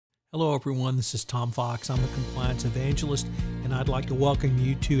Hello, everyone. This is Tom Fox. I'm a compliance evangelist, and I'd like to welcome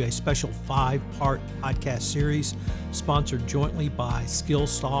you to a special 5-part podcast series sponsored jointly by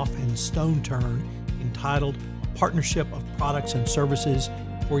Skillsoft and StoneTurn entitled A Partnership of Products and Services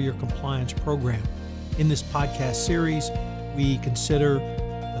for Your Compliance Program. In this podcast series, we consider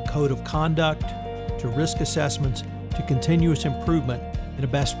the code of conduct to risk assessments to continuous improvement in a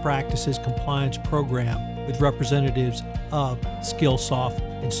best practices compliance program with representatives of Skillsoft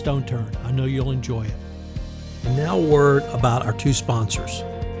and StoneTurn. I know you'll enjoy it. And now a word about our two sponsors.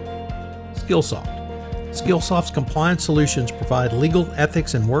 Skillsoft. Skillsoft's compliance solutions provide legal,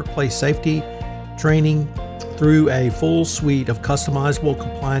 ethics, and workplace safety training through a full suite of customizable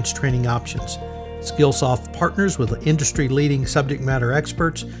compliance training options. Skillsoft partners with industry-leading subject matter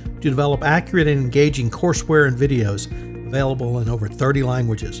experts to develop accurate and engaging courseware and videos available in over 30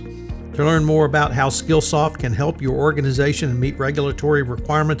 languages. To learn more about how Skillsoft can help your organization meet regulatory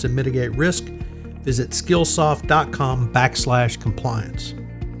requirements and mitigate risk, visit skillsoft.com/compliance.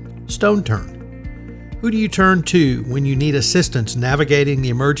 StoneTurn. Who do you turn to when you need assistance navigating the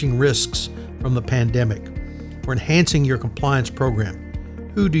emerging risks from the pandemic? For enhancing your compliance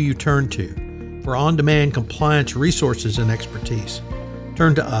program, who do you turn to? For on-demand compliance resources and expertise,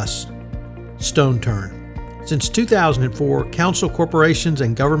 turn to us, StoneTurn. Since 2004, council corporations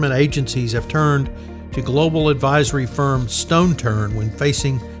and government agencies have turned to global advisory firm StoneTurn when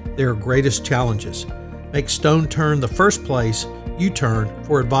facing their greatest challenges. Make StoneTurn the first place you turn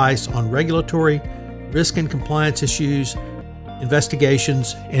for advice on regulatory, risk and compliance issues,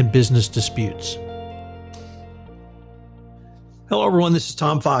 investigations, and business disputes. Hello, everyone. This is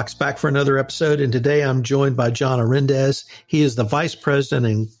Tom Fox back for another episode, and today I'm joined by John Arendez. He is the Vice President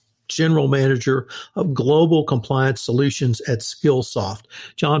and General Manager of Global Compliance Solutions at Skillsoft.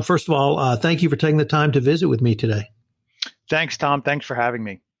 John, first of all, thank you for taking the time to visit with me today. Thanks, Tom. Thanks for having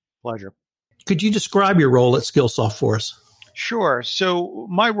me. Pleasure. Could you describe your role at Skillsoft for us? Sure. So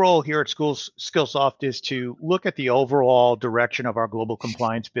my role here at Skillsoft is to look at the overall direction of our global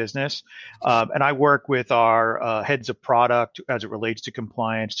compliance business. And I work with our heads of product as it relates to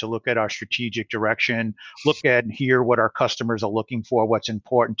compliance to look at our strategic direction, look at and hear what our customers are looking for, what's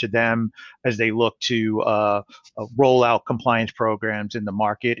important to them as they look to roll out compliance programs in the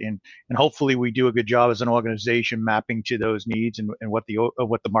market. And hopefully we do a good job as an organization mapping to those needs and what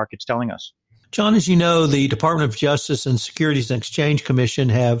the market's telling us. John, as you know, the Department of Justice and Securities and Exchange Commission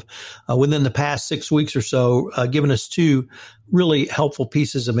have, within the past 6 weeks or so, given us two really helpful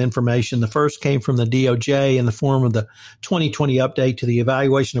pieces of information. The first came from the DOJ in the form of the 2020 update to the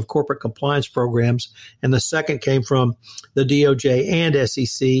evaluation of corporate compliance programs, and the second came from the DOJ and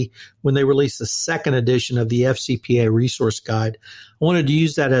SEC when they released the second edition of the FCPA Resource Guide. I wanted to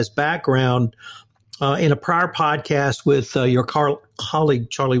use that as background. In a prior podcast with your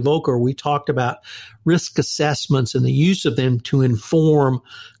colleague, Charlie Volker, we talked about risk assessments and the use of them to inform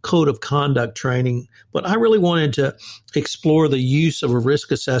code of conduct training. But I really wanted to explore the use of a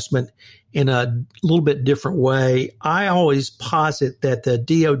risk assessment in a little bit different way. I always posit that the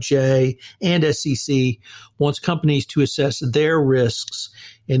DOJ and SEC wants companies to assess their risks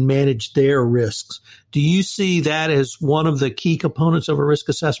and manage their risks. Do you see that as one of the key components of a risk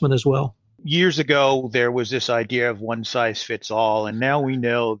assessment as well? Years ago, there was this idea of one size fits all, and now we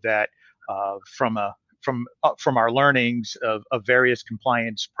know that from our learnings of various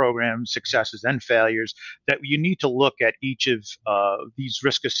compliance programs, successes and failures, that you need to look at each of these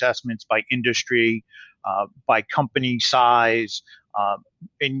risk assessments by industry, by company size,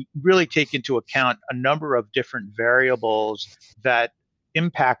 and really take into account a number of different variables that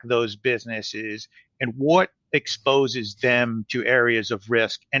impact those businesses and what exposes them to areas of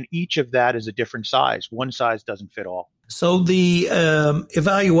risk. And each of that is a different size. One size doesn't fit all. So the the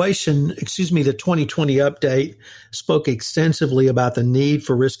 2020 update spoke extensively about the need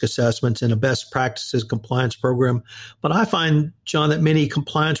for risk assessments in a best practices compliance program. But I find, John, that many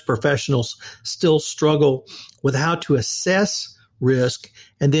compliance professionals still struggle with how to assess risk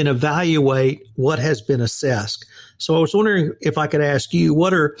and then evaluate what has been assessed. So I was wondering if I could ask you,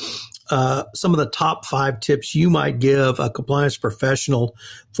 what are some of the top 5 tips you might give a compliance professional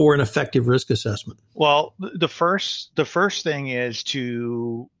for an effective risk assessment? Well, the first thing is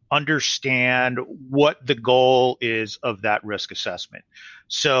to understand what the goal is of that risk assessment.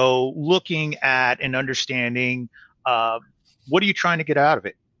 So looking at and understanding what are you trying to get out of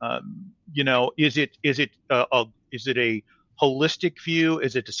it? Is it a holistic view?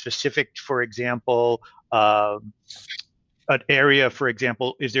 Is it a specific, for example, an area, for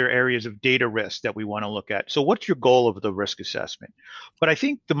example, is there areas of data risk that we want to look at? So what's your goal of the risk assessment? But I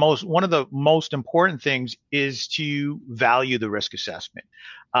think one of the most important things is to value the risk assessment.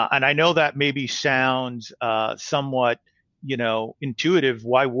 And I know that maybe sounds somewhat, intuitive.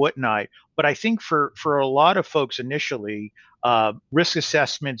 Why wouldn't I? But I think for a lot of folks initially, risk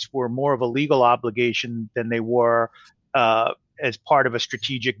assessments were more of a legal obligation than they were as part of a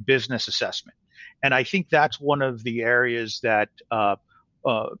strategic business assessment. And I think that's one of the areas that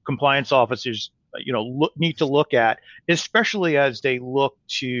compliance officers, need to look at, especially as they look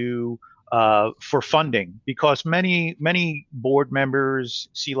to for funding, because many board members,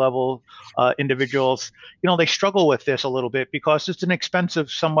 C-level individuals, they struggle with this a little bit because it's an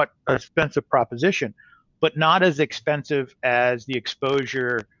somewhat expensive proposition, but not as expensive as the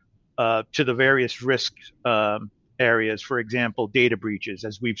exposure to the various risks. Areas, for example, data breaches,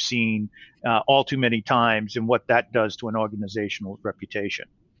 as we've seen all too many times, and what that does to an organizational reputation.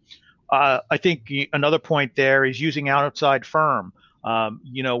 I think another point there is using outside firm.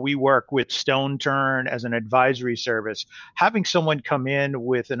 We work with Stone Turn as an advisory service. Having someone come in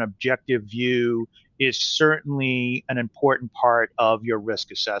with an objective view is certainly an important part of your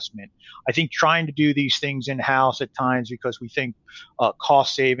risk assessment. I think trying to do these things in-house at times because we think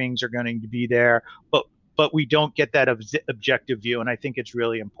cost savings are going to be there, but we don't get that objective view. And I think it's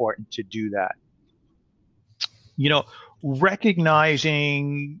really important to do that.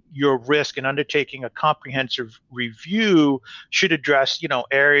 Recognizing your risk and undertaking a comprehensive review should address,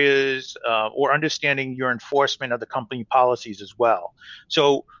 areas or understanding your enforcement of the company policies as well.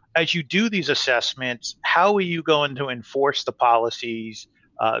 So as you do these assessments, how are you going to enforce the policies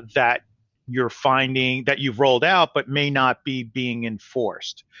that you're finding that you've rolled out but may not be being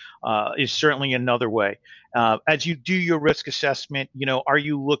enforced is certainly another way. As you do your risk assessment, are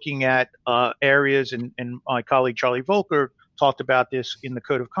you looking at areas, and my colleague Charlie Volker talked about this in the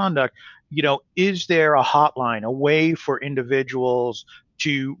Code of Conduct, is there a hotline, a way for individuals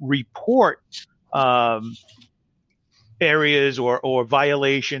to report areas or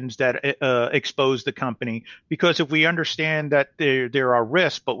violations that expose the company? Because if we understand that there are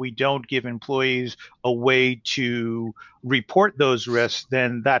risks, but we don't give employees a way to report those risks,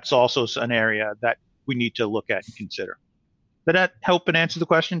 then that's also an area that we need to look at and consider. Did that help and answer the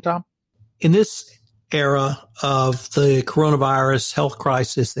question, Tom? In this era of the coronavirus health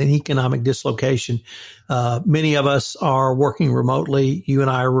crisis and economic dislocation, many of us are working remotely. You and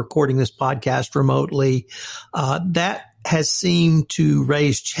I are recording this podcast remotely. That has seemed to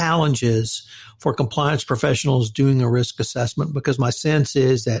raise challenges for compliance professionals doing a risk assessment, because my sense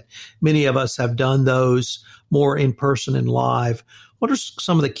is that many of us have done those more in person and live. What are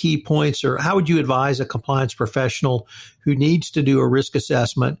some of the key points, or how would you advise a compliance professional who needs to do a risk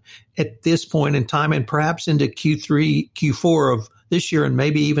assessment at this point in time and perhaps into Q3, Q4 of this year and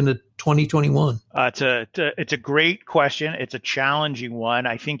maybe even to 2021? It's a great question. It's a challenging one.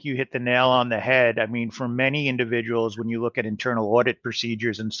 I think you hit the nail on the head. I mean, for many individuals, when you look at internal audit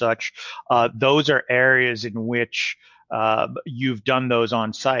procedures and such, those are areas in which you've done those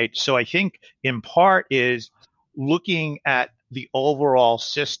on site. So I think in part is looking at the overall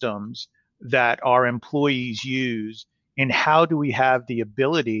systems that our employees use, and how do we have the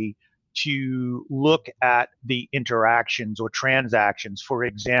ability to look at the interactions or transactions. For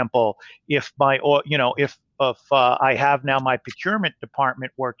example, if I have now my procurement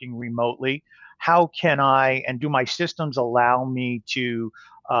department working remotely, how can I, and do my systems allow me to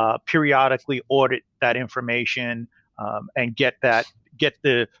periodically audit that information and get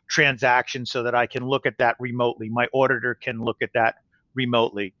the transaction so that I can look at that remotely? My auditor can look at that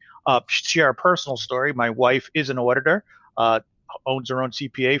remotely. Share a personal story. My wife is an auditor, owns her own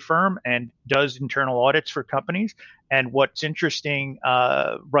CPA firm, and does internal audits for companies. And what's interesting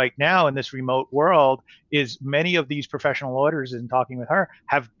right now in this remote world is many of these professional auditors, in talking with her,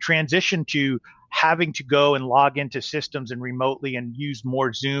 have transitioned to having to go and log into systems and remotely and use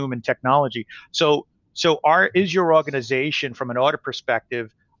more Zoom and technology. So is your organization, from an audit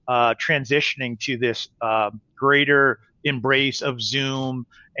perspective, transitioning to this greater embrace of Zoom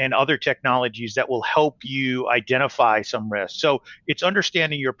and other technologies that will help you identify some risks? So it's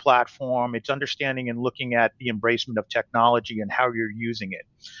understanding your platform, it's understanding and looking at the embracement of technology and how you're using it.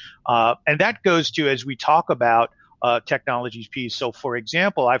 And that goes to, as we talk about technologies piece. So for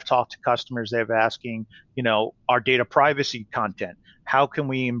example, I've talked to customers, they're asking, our data privacy content. How can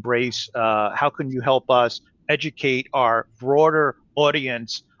we embrace, how can you help us educate our broader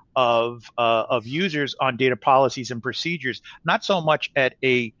audience of users on data policies and procedures, not so much at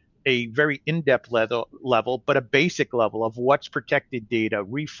a a very in-depth level, but a basic level of what's protected data,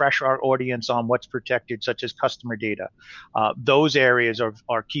 refresh our audience on what's protected, such as customer data. Those areas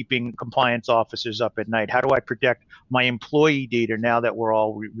are keeping compliance officers up at night. How do I protect my employee data now that we're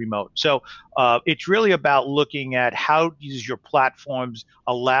all remote? So it's really about looking at how does your platforms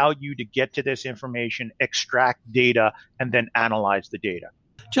allow you to get to this information, extract data, and then analyze the data.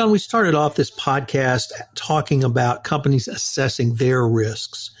 John, we started off this podcast talking about companies assessing their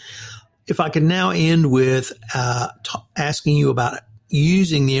risks. If I could now end with asking you about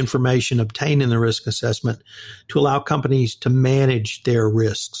using the information obtained in the risk assessment to allow companies to manage their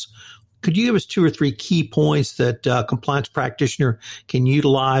risks. Could you give us 2 or 3 key points that a compliance practitioner can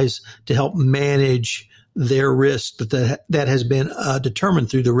utilize to help manage their risk that has been determined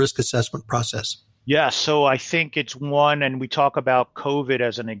through the risk assessment process? Yeah, so I think it's one, and we talk about COVID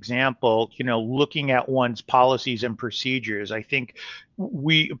as an example, looking at one's policies and procedures. I think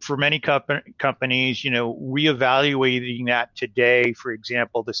for many companies, reevaluating that today, for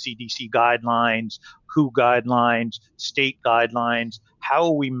example, the CDC guidelines, WHO guidelines, state guidelines, how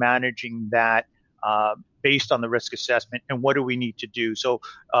are we managing that based on the risk assessment, and what do we need to do? So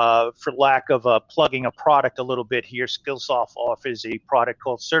for lack of plugging a product a little bit here, Skillsoft offers a product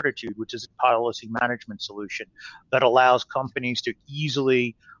called Certitude, which is a policy management solution that allows companies to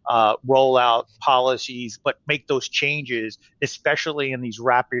easily roll out policies, but make those changes, especially in these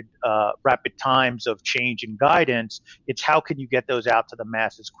rapid times of change and guidance. It's how can you get those out to the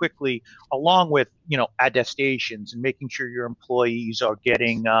masses quickly, along with attestations and making sure your employees are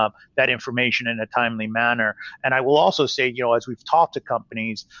getting that information in a timely manner. And I will also say, as we've talked to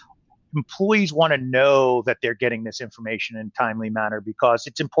companies, employees want to know that they're getting this information in a timely manner because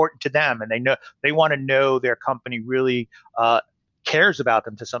it's important to them, and they want to know their company really cares about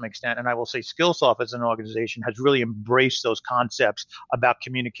them to some extent. And I will say Skillsoft as an organization has really embraced those concepts about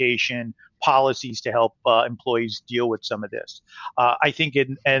communication, policies to help employees deal with some of this. I think,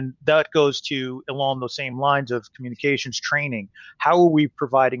 and that goes to along those same lines of communications training. How are we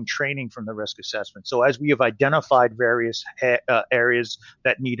providing training from the risk assessment? So as we have identified various areas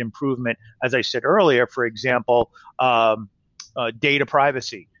that need improvement, as I said earlier, for example, data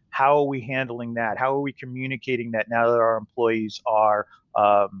privacy. How are we handling that? How are we communicating that now that our employees are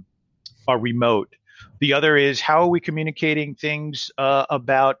remote? The other is how are we communicating things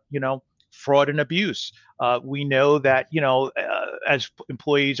about fraud and abuse? We know that as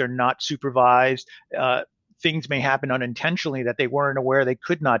employees are not supervised, things may happen unintentionally that they weren't aware they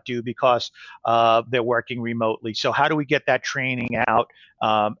could not do because they're working remotely. So how do we get that training out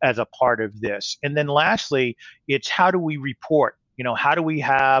as a part of this? And then lastly, it's how do we report? How do we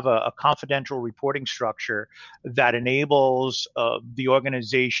have a confidential reporting structure that enables the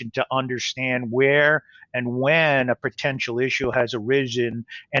organization to understand where and when a potential issue has arisen,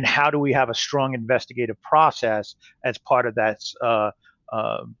 and how do we have a strong investigative process as part of that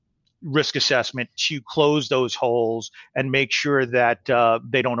risk assessment to close those holes and make sure that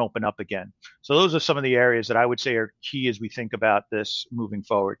they don't open up again. So those are some of the areas that I would say are key as we think about this moving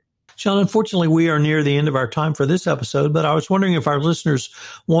forward. Sean, unfortunately, we are near the end of our time for this episode, but I was wondering if our listeners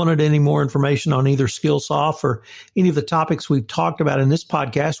wanted any more information on either Skillsoft or any of the topics we've talked about in this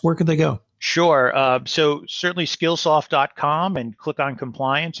podcast. Where could they go? Sure. So certainly Skillsoft.com and click on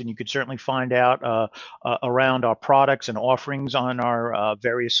compliance, and you could certainly find out around our products and offerings on our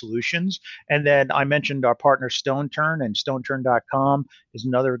various solutions. And then I mentioned our partner StoneTurn, and StoneTurn.com is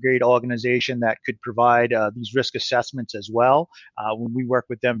another great organization that could provide these risk assessments as well when we work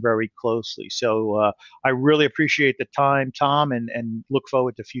with them very closely. So I really appreciate the time, Tom, and look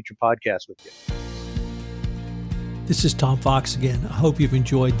forward to future podcasts with you. This is Tom Fox again. I hope you've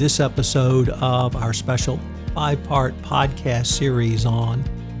enjoyed this episode of our special 5-part podcast series on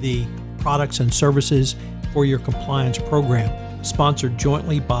the products and services for your compliance program, sponsored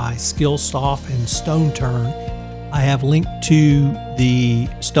jointly by Skillsoft and StoneTurn. I have linked to the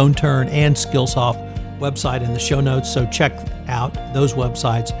StoneTurn and Skillsoft website in the show notes, so check out those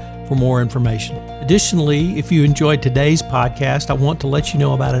websites for more information. Additionally, if you enjoyed today's podcast, I want to let you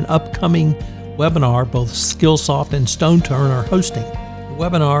know about an upcoming webinar both Skillsoft and StoneTurn are hosting. The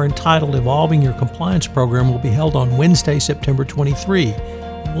webinar entitled Evolving Your Compliance Program will be held on Wednesday, September 23.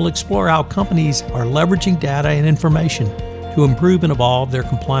 And we'll explore how companies are leveraging data and information to improve and evolve their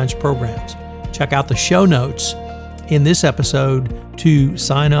compliance programs. Check out the show notes in this episode to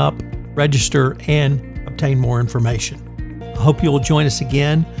sign up, register, and obtain more information. I hope you will join us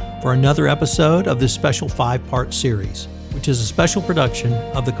again for another episode of this special 5-part series, which is a special production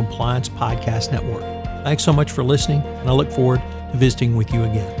of the Compliance Podcast Network. Thanks so much for listening, and I look forward to visiting with you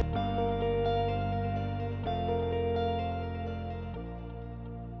again.